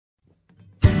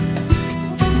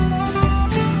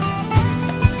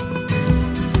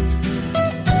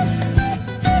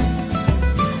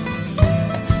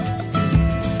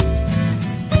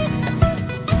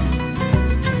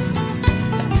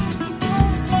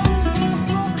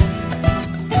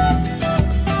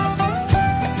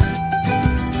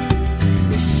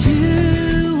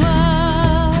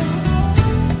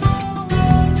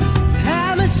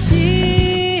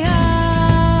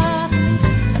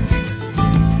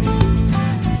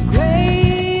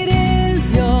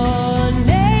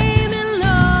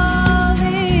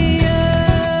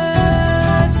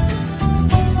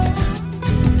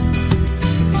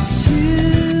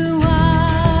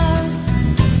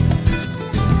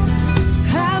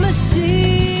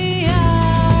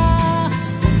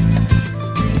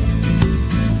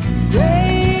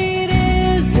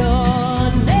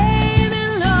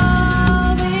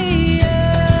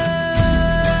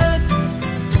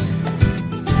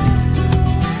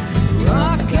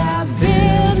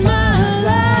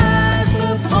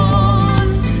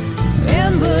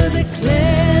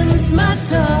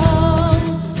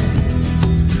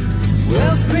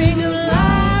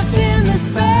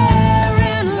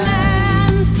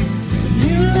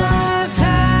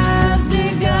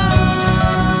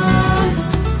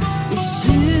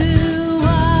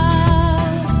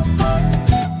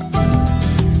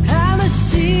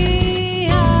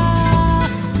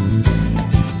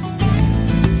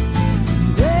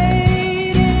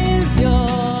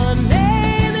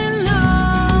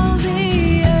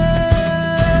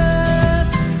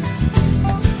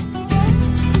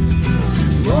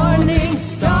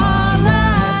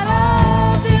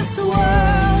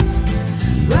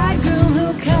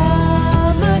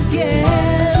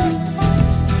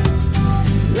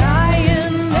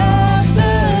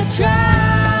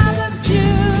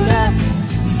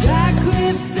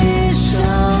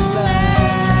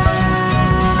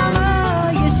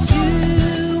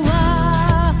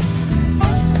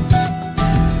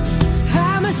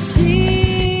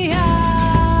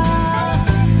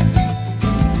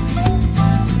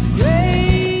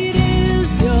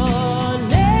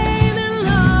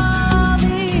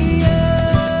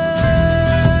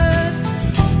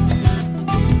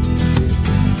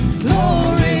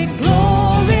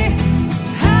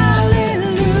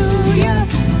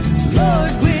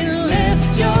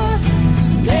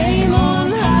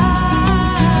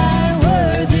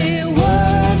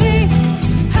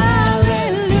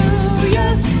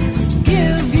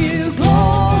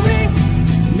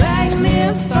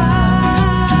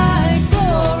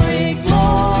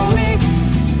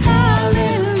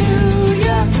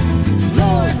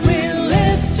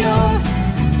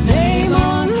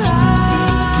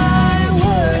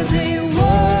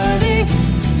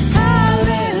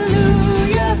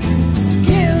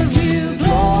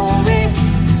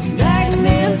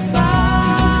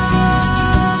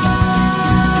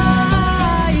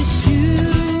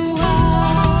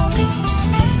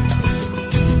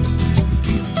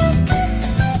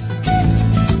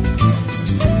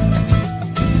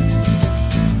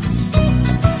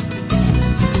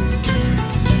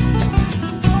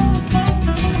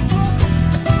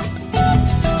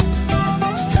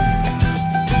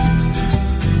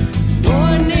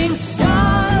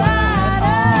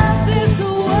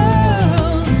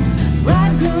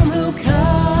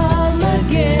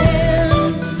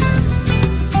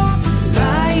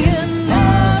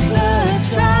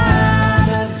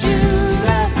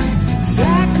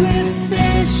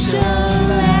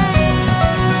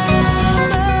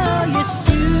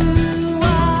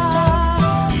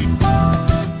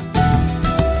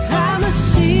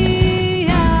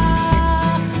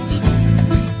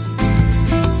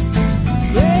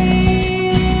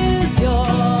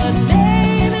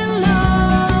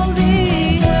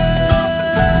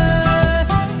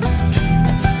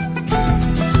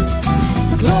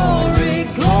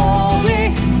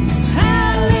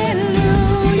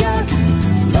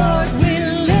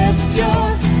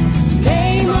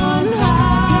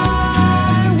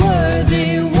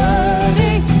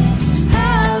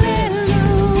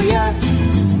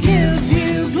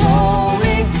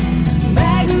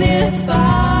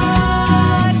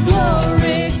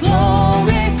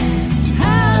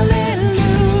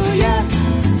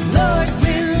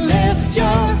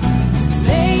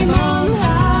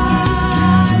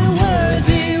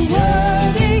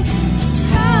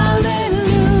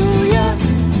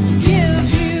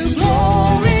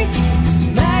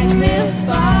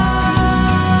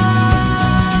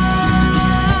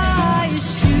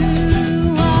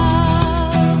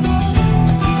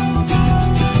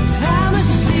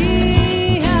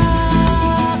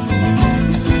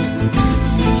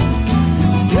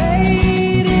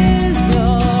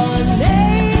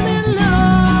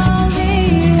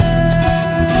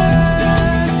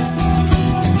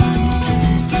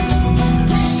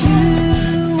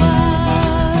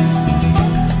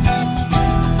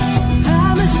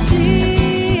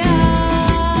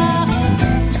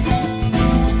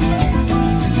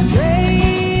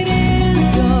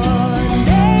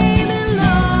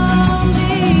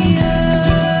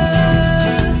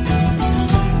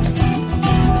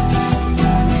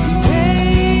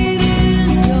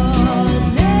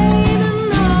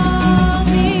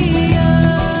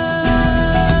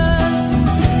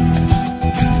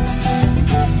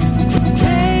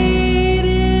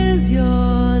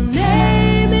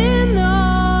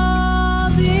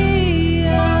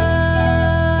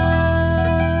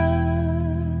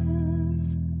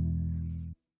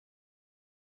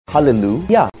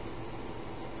Hallelujah.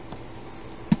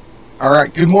 All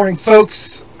right, good morning,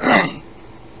 folks.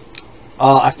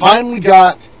 I finally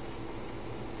got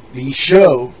the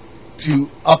show to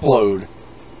upload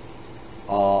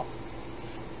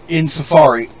in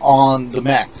Safari on the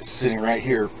Mac that's sitting right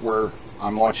here where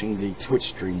I'm watching the Twitch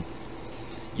stream.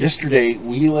 Yesterday,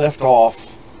 we left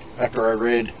off after I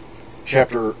read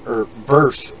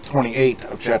verse 28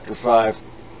 of chapter 5.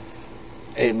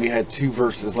 And we had 2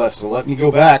 verses left, so let me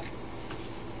go back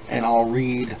and I'll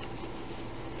read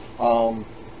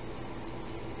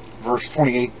verse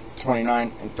 28,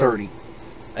 29, and 30,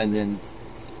 and then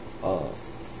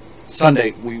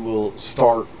Sunday we will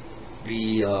start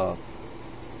the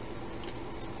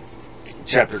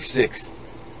chapter 6,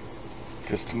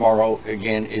 because tomorrow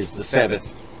again is the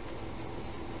Sabbath.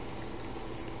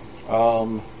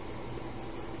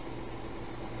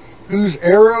 Whose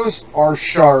arrows are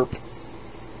sharp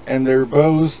and their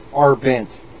bows are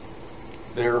bent.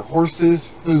 Their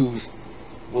horses' hooves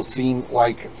will seem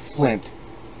like flint,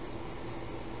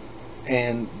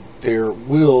 and their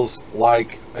wheels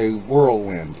like a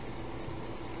whirlwind.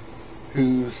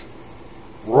 Whose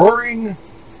roaring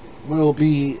will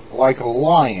be like a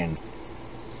lion.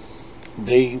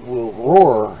 They will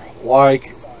roar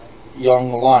like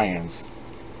young lions.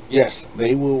 Yes,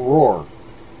 they will roar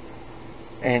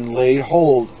and lay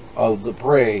hold of the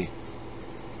prey.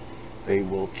 They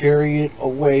will carry it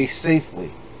away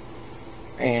safely,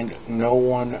 and no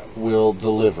one will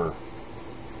deliver.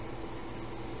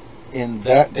 In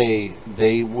that day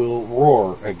they will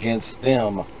roar against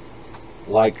them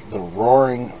like the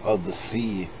roaring of the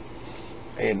sea.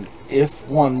 And if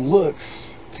one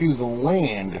looks to the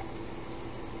land,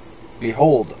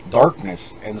 behold,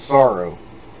 darkness and sorrow,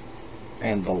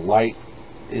 and the light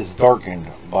is darkened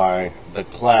by the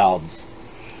clouds.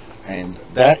 And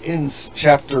that ends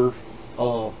chapter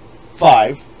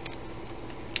 5.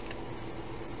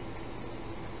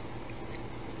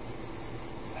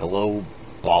 Hello,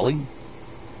 Bali.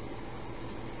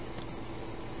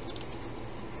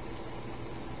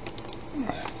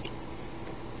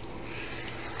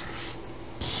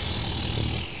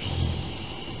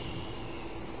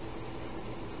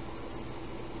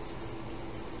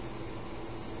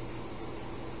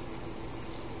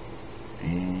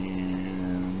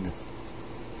 And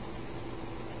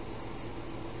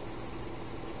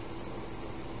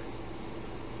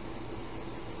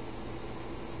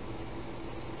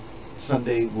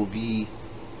Sunday will be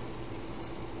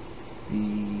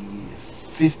the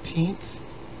 15th,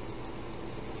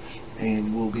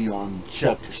 and we'll be on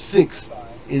chapter 6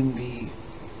 in the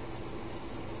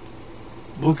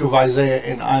book of Isaiah.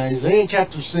 And Isaiah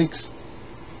chapter 6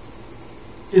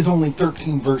 is only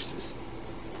 13 verses,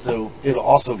 so it'll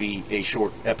also be a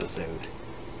short episode,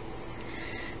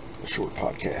 a short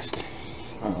podcast.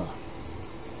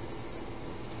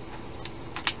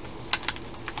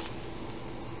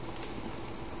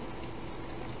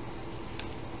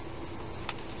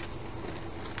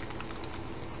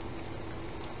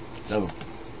 So,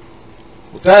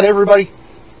 with that, everybody,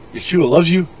 Yeshua loves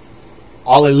you.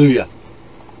 Hallelujah.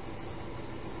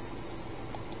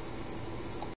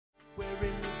 We're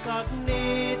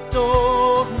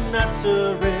incognito,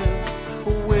 Nazareth,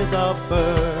 with a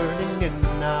burning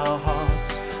in our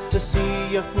hearts to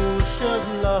see Yahushua's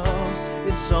love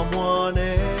in someone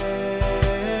else,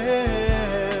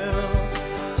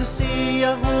 to see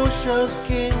Yahushua's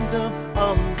kingdom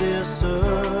on this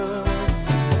earth.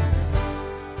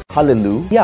 Hallelujah.